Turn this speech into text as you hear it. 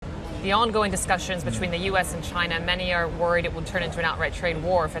the ongoing discussions between the U.S. and China, many are worried it will turn into an outright trade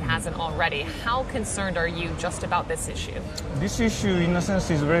war if it hasn't already. How concerned are you just about this issue? This issue, in a sense,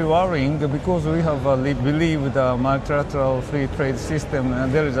 is very worrying because we have believed the multilateral free trade system,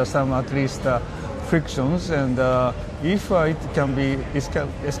 and there is some at least frictions, and if it can be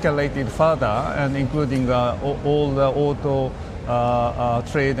escalated further, and including all the auto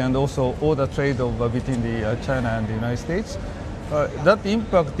trade and also all the trade between China and the United States, that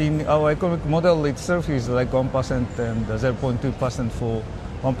impact in our economic model itself is like 1% and 0.2% for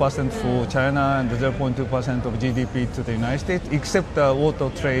 1% for China and 0.2% of GDP to the United States, except the auto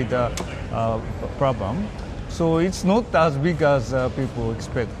trade problem. So it's not as big as people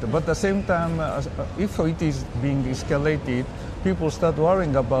expect. But at the same time, if it is being escalated, people start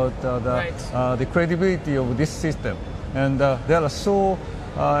worrying about the credibility of this system. And they are so,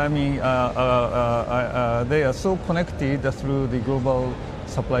 they are so connected through the global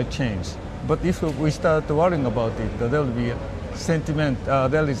supply chains. But if we start worrying about it, there will be sentiment.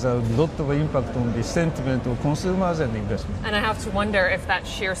 There is a lot of impact on the sentiment of consumers and investment. And I have to wonder if that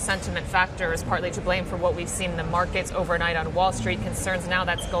sheer sentiment factor is partly to blame for what we've seen in the markets overnight on Wall Street. Concerns now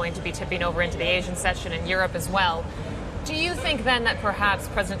that's going to be tipping over into the Asian session in Europe as well. Do you think then that perhaps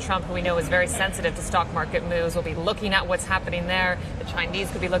President Trump, who we know is very sensitive to stock market moves, will be looking at what's happening there, the Chinese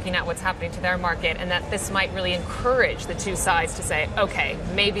could be looking at what's happening to their market, and that this might really encourage the two sides to say, okay,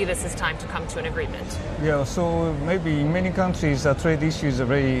 maybe this is time to come to an agreement? Yeah, so maybe in many countries, trade issues are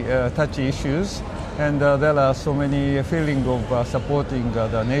very touchy issues, and there are so many feelings of supporting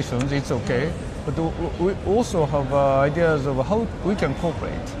the nations. It's okay. But we also have ideas of how we can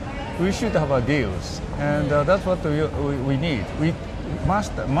cooperate. We should have deals, and that's what we need. We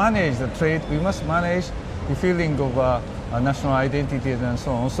must manage the trade. We must manage the feeling of national identity and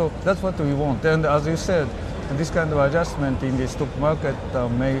so on. So that's what we want. And as you said, this kind of adjustment in the stock market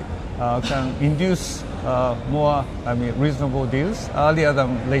can induce more, reasonable deals earlier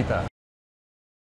than later.